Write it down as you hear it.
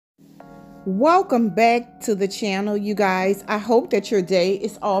Welcome back to the channel, you guys. I hope that your day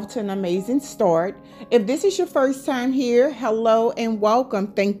is off to an amazing start. If this is your first time here, hello and welcome.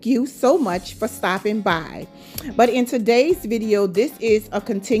 Thank you so much for stopping by. But in today's video, this is a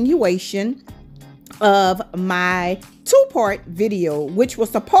continuation of my two-part video, which was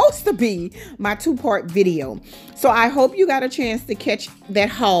supposed to be my two-part video. So I hope you got a chance to catch that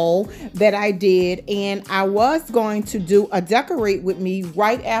haul that I did, and I was going to do a decorate with me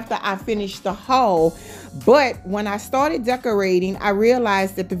right after I finished the haul, but when I started decorating, I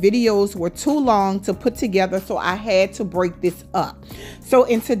realized that the videos were too long to put together, so I had to break this up. So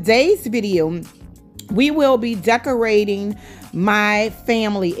in today's video, we will be decorating my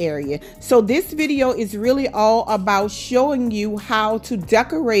family area. So this video is really all about showing you how to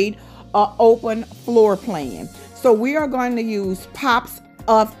decorate an open floor plan. So we are going to use pops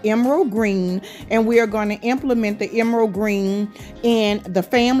of emerald green, and we are going to implement the emerald green in the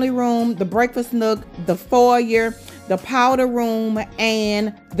family room, the breakfast nook, the foyer, the powder room,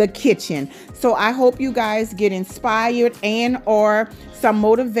 and the kitchen. So I hope you guys get inspired and or some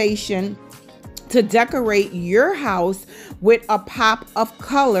motivation to decorate your house with a pop of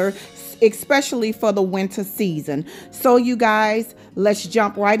color, especially for the winter season. So you guys, let's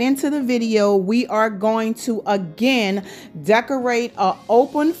jump right into the video. We are going to again decorate an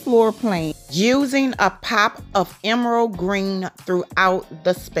open floor plan using a pop of emerald green throughout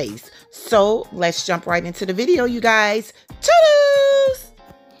the space. So let's jump right into the video, you guys. Toodles!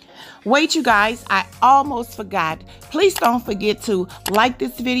 Wait, you guys, I almost forgot. Please don't forget to like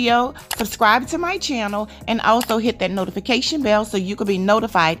this video, subscribe to my channel, and also hit that notification bell so you can be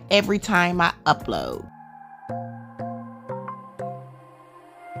notified every time I upload.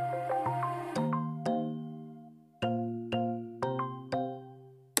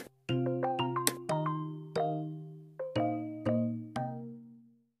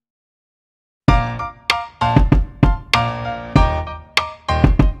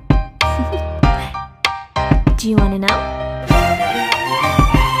 Do you want to know?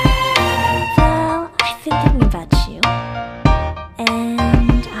 Well, I've been thinking about you,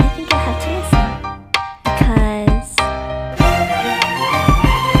 and I think I'll have to listen, because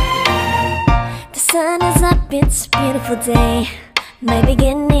the sun is up, it's a beautiful day. My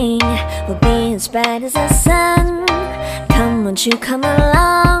beginning will be as bright as the sun. Come, won't you come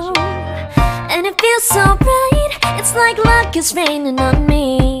along? And it feels so bright, it's like luck is raining on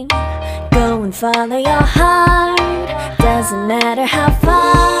me. Go and follow your heart, doesn't matter how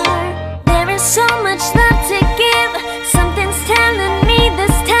far. There is so much love to give, something's telling me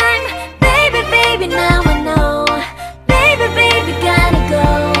this time. Baby, baby, now I know. Baby, baby, gotta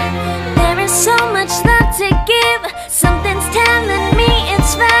go. There is so much love to give, something's telling me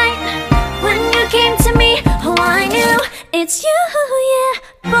it's right. When you came to me, oh I knew it's you, yeah,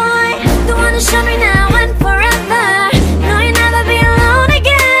 boy. The one who showed me now and forever. No, you'll never be alone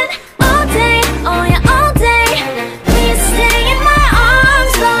again. Oh yeah, all day. Please stay in my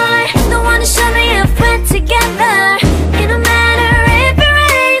arms, boy. The one to show me if we're together. It don't matter if it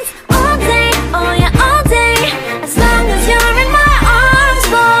rains. All day, oh yeah, all day. As long as you're in my arms,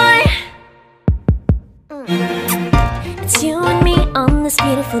 boy. It's you and me on this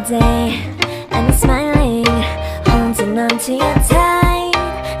beautiful day, and I'm smiling, holding on to you tight.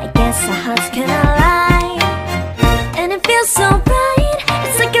 I guess our hearts can align, and it feels so bright.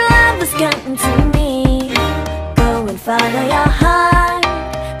 It's like your love has gotten to me. Go and follow your heart,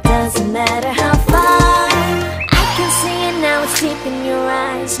 doesn't matter how far. I can see it now, it's deep in your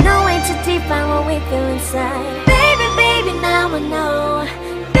eyes. No way to define what we feel inside. Baby, baby, now I know.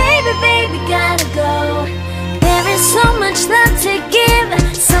 Baby, baby, gotta go. There is so much love to give,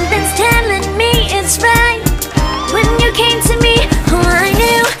 something's telling me it's right. When you came to me, oh I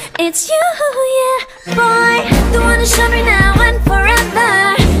knew it's you, yeah, boy. The one who showed me now and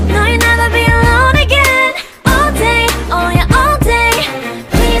forever. No, you'll never be alone again. All day, oh yeah, all day.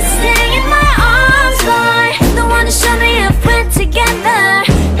 Please stay in my arms, boy. The one who showed me if we're together.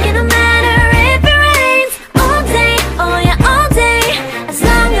 It don't matter if it rains. All day, oh yeah, all day. As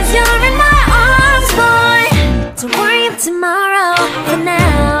long as you're in my arms, boy. Don't worry of tomorrow. For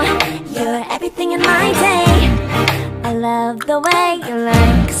now, you're everything in my day. I love the way you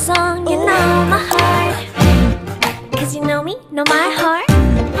like a song, you know my heart. Cause you know me, know my heart.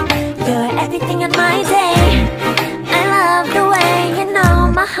 You're everything in my day. I love the way you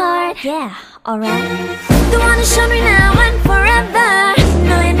know my heart. Yeah, alright. The one who showed me now and forever.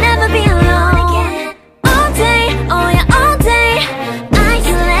 No, you'll never be alone again. All day, oh yeah, all day. I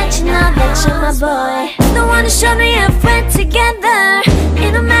can let you know that you're my boy. The one who showed me if we're together.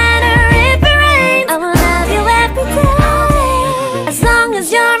 It don't matter if it rains. I will love you every day. As long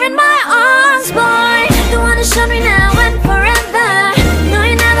as you're you're in my arms, boy. The one who showed me now and forever. No,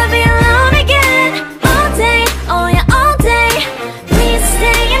 you'll never be alone again. All day, oh yeah, all day. Please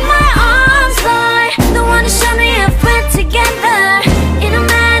stay in my arms, boy. The one who showed me if we're together. It don't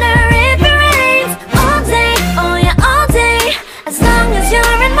matter if it rains. All day, oh yeah, all day. As long as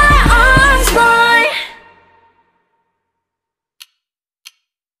you're in my arms, boy.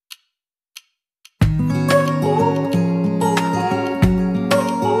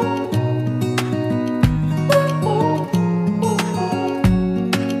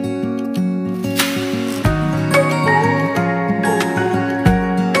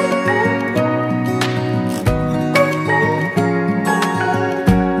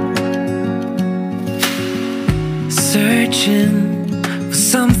 Searching for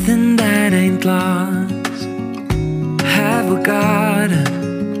something that ain't lost. Have we got it?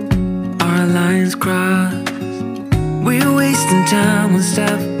 Our lines crossed. We're wasting time on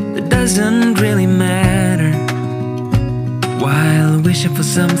stuff that doesn't really matter, while wishing for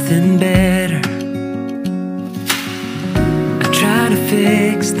something better. I try to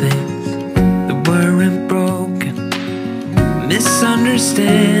fix things that weren't broken,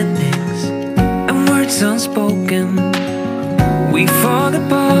 misunderstandings and words unspoken. We fall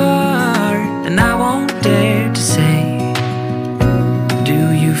apart, and I won't dare to say,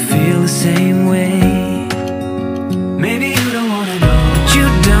 do you feel the same way? Maybe you don't wanna know, but you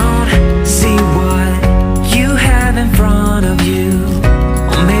don't see what you have in front of you.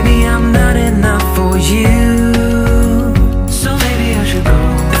 Or maybe I'm not enough for you, so maybe I should go.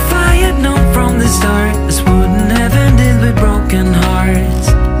 If I had known from the start, this wouldn't have ended with broken hearts.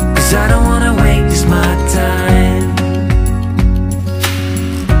 'Cause I don't wanna waste my time.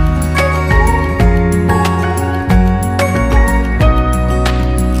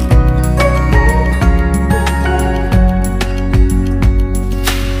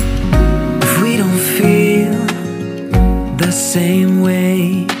 Same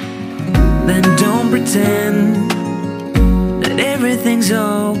way, then don't pretend that everything's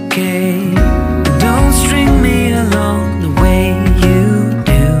okay. Don't string me along the way you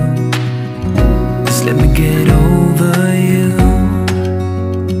do. Just let me get over you.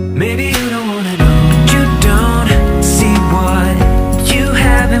 Maybe you don't wanna know, but you don't see what you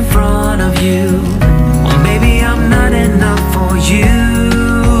have in front of you. Or maybe I'm not enough for you,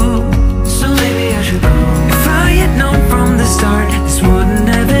 so maybe I should go. If I had known from the start, this wouldn't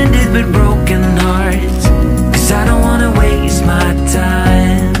have ended with broken hearts. 'Cause I don't wanna waste my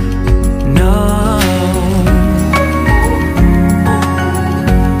time, no.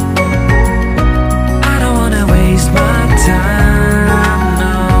 I don't wanna waste my time,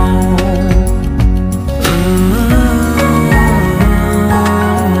 no.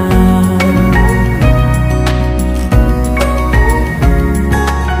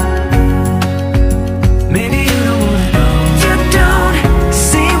 Maybe you don't wanna know, you don't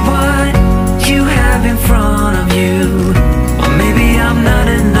see what you have in front of you. Or maybe I'm not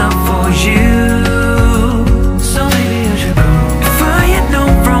enough for you, so maybe I should go. If I had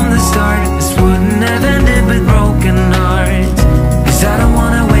known from the start, this wouldn't have ended with broken hearts. 'Cause I don't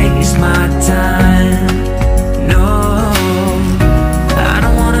wanna waste my time, no. I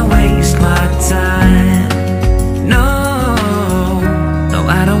don't wanna waste my time, no. No,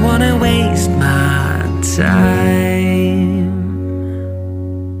 I don't wanna waste my time.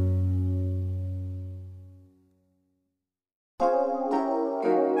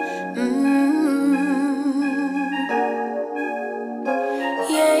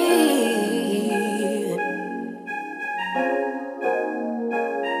 Yeah.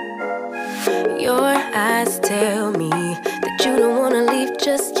 Your eyes tell me that you don't wanna leave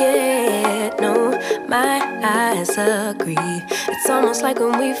just yet. No, my eyes agree. It's almost like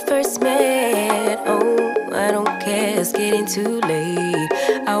when we first met. Oh, I don't care, it's getting too late.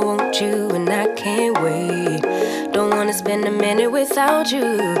 I want you and I can't wait. Don't wanna spend a minute without you.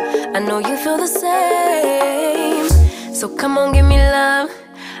 I know you feel the same. So come on, give me love.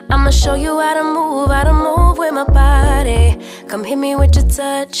 I'ma show you how to move with my body. Come hit me with your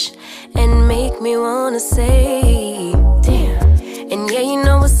touch and make me wanna say, damn. And yeah, you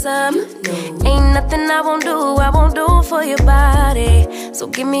know what's up. Ain't nothing I won't do for your body. So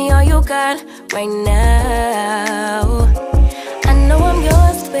give me all you got right now. I know I'm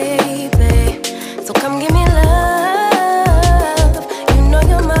yours, baby. So come give me love. You know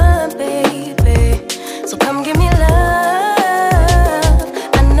you're mine, baby. So come give me love.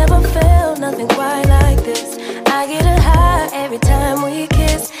 I never felt nothing quite like this. I get a high every time we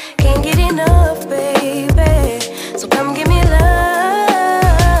kiss. Can't get enough, baby. So come give me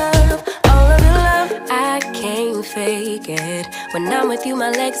love. All of your love, I can't fake it. When I'm with you, my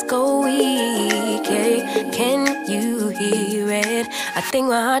legs just go weak, yeah. Can you hear it? I think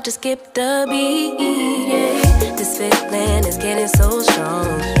my heart just skipped a beat, yeah. This feeling is getting so strong.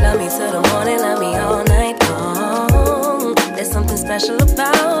 Love me till the morning, love me all night long. There's something special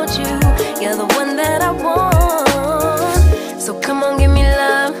about you. You're the one that I want. So come on, give me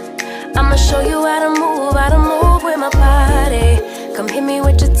love. I'ma show you how to move with my body. Come hit me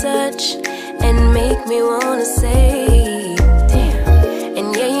with your touch and make me wanna say, damn.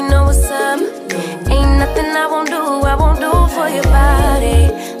 And yeah, you know what's up. Ain't nothing I won't do for your body.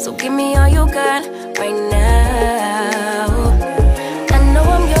 So give me all you got right now. I know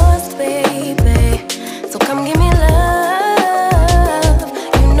I'm yours, baby. So come give me love.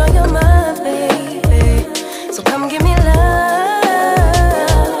 You know you're mine, baby. So come give me love.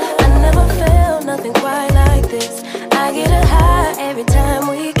 I never felt nothing quite like this. I get a high every time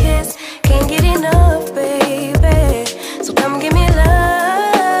we kiss. Can't get enough, baby. So come give me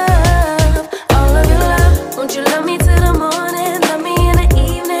love. All of your love. Won't you love me till the morning? Love me in the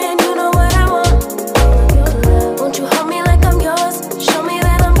evening. You know what I want. Won't you hold me like I'm yours? Show me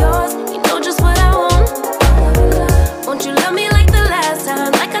that I'm yours. You know just what I want. Won't you love me like the last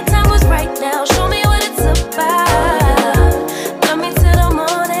time? Like our time was right now. Show me what it's about. Love me till the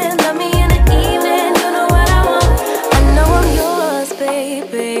morning. Love me in the evening. You know what I want. I know I'm yours,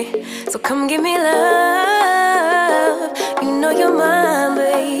 baby. So come give me love. You know you're mine,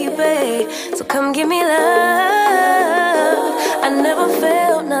 baby. So come give me love. I never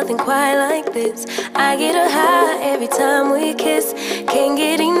felt nothing quite like this. I get a high every time we kiss. Can't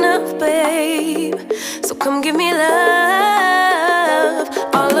get enough, babe. So come give me love.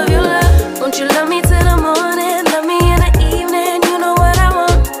 All of your love. Won't you love me till the morning? Love me in the evening. You know what I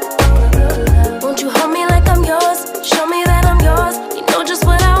want. Won't you hold me like I'm yours? Show me that I'm yours. You know just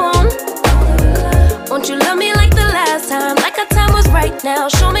what I want. Won't you love me like the last time? Like our time was right now.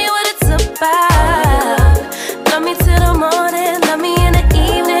 Show me what it's about. Love me till the morning. Love me in the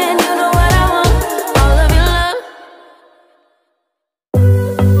evening. You know what I want. All of your love.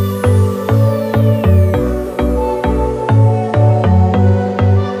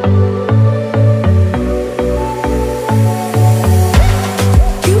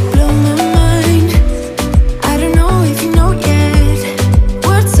 You blow my mind. I don't know if you know yet.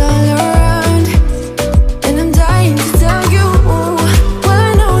 Words all around, and I'm dying to tell you. Well,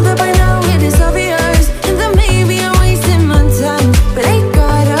 I know that by now it is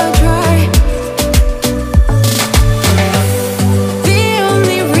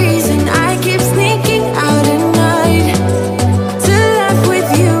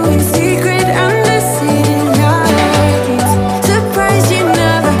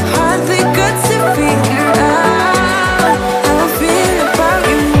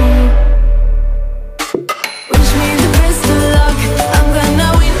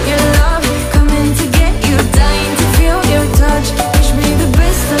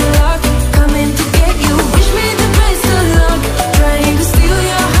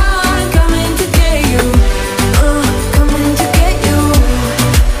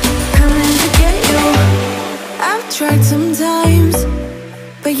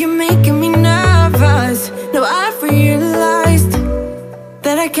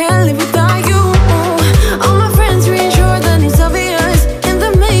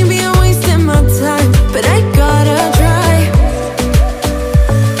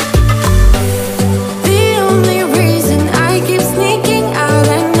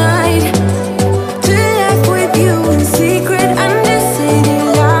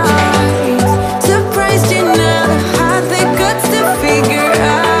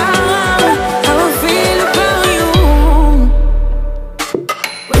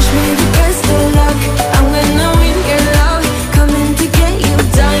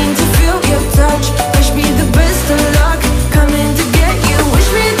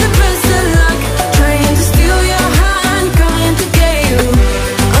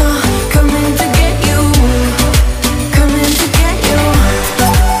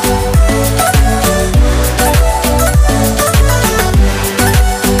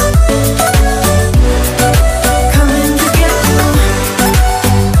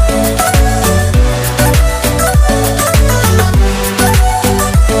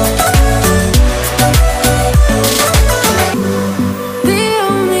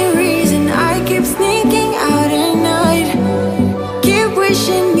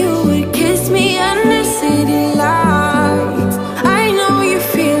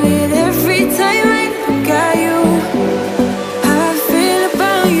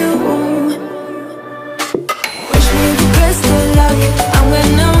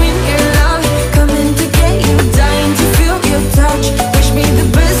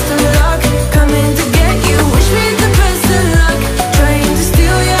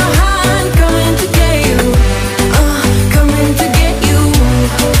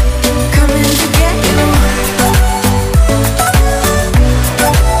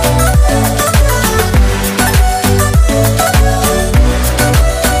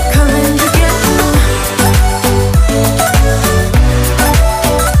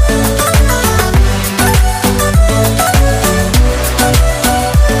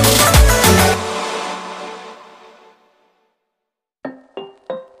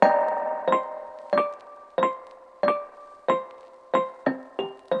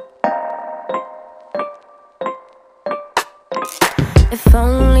If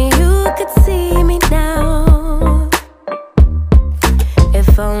only you could see me now.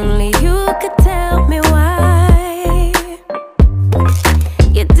 If only you could tell me why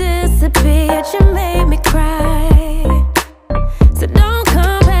you disappeared, you made me cry. So don't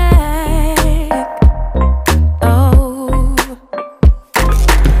come back. Oh,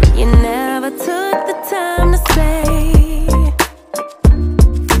 you never took the time to say.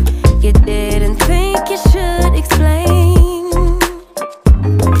 You didn't think you should explain.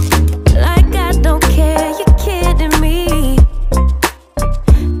 Like I don't care, you're kidding me.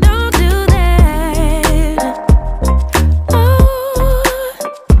 Don't do that. Oh,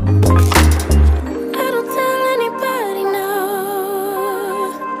 I don't tell anybody, no.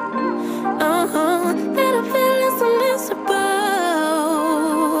 That I'm feeling so miserable.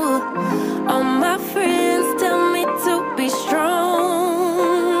 All my friends tell me to be strong.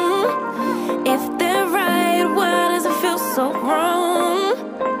 If they're right, why does it feel so wrong?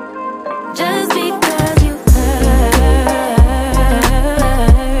 Just because you hurt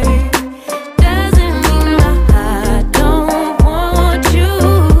doesn't mean my heart don't want you.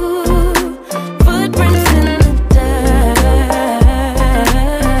 Footprints in the dirt,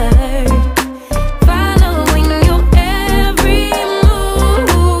 following your every move.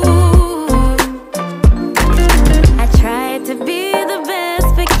 I tried to be the best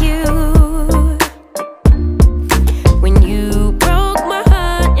for you. When you broke my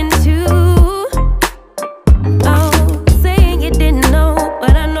heart in two. Oh, saying you didn't know,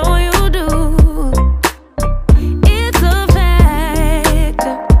 but I know you do. It's a fact.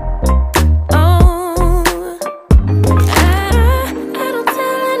 Oh, I don't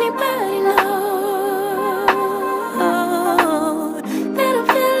tell anybody, no. That I'm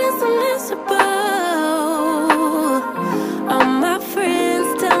feeling so miserable. All my friends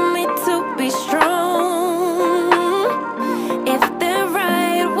tell me to be strong. If they're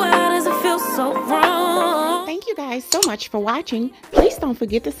right, why does it feel so wrong? Thank you guys so much for watching. Please don't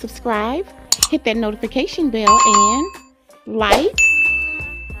forget to subscribe, hit that notification bell, and like,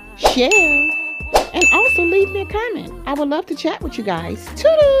 share, and also leave me a comment. I would love to chat with you guys.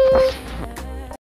 Toodles!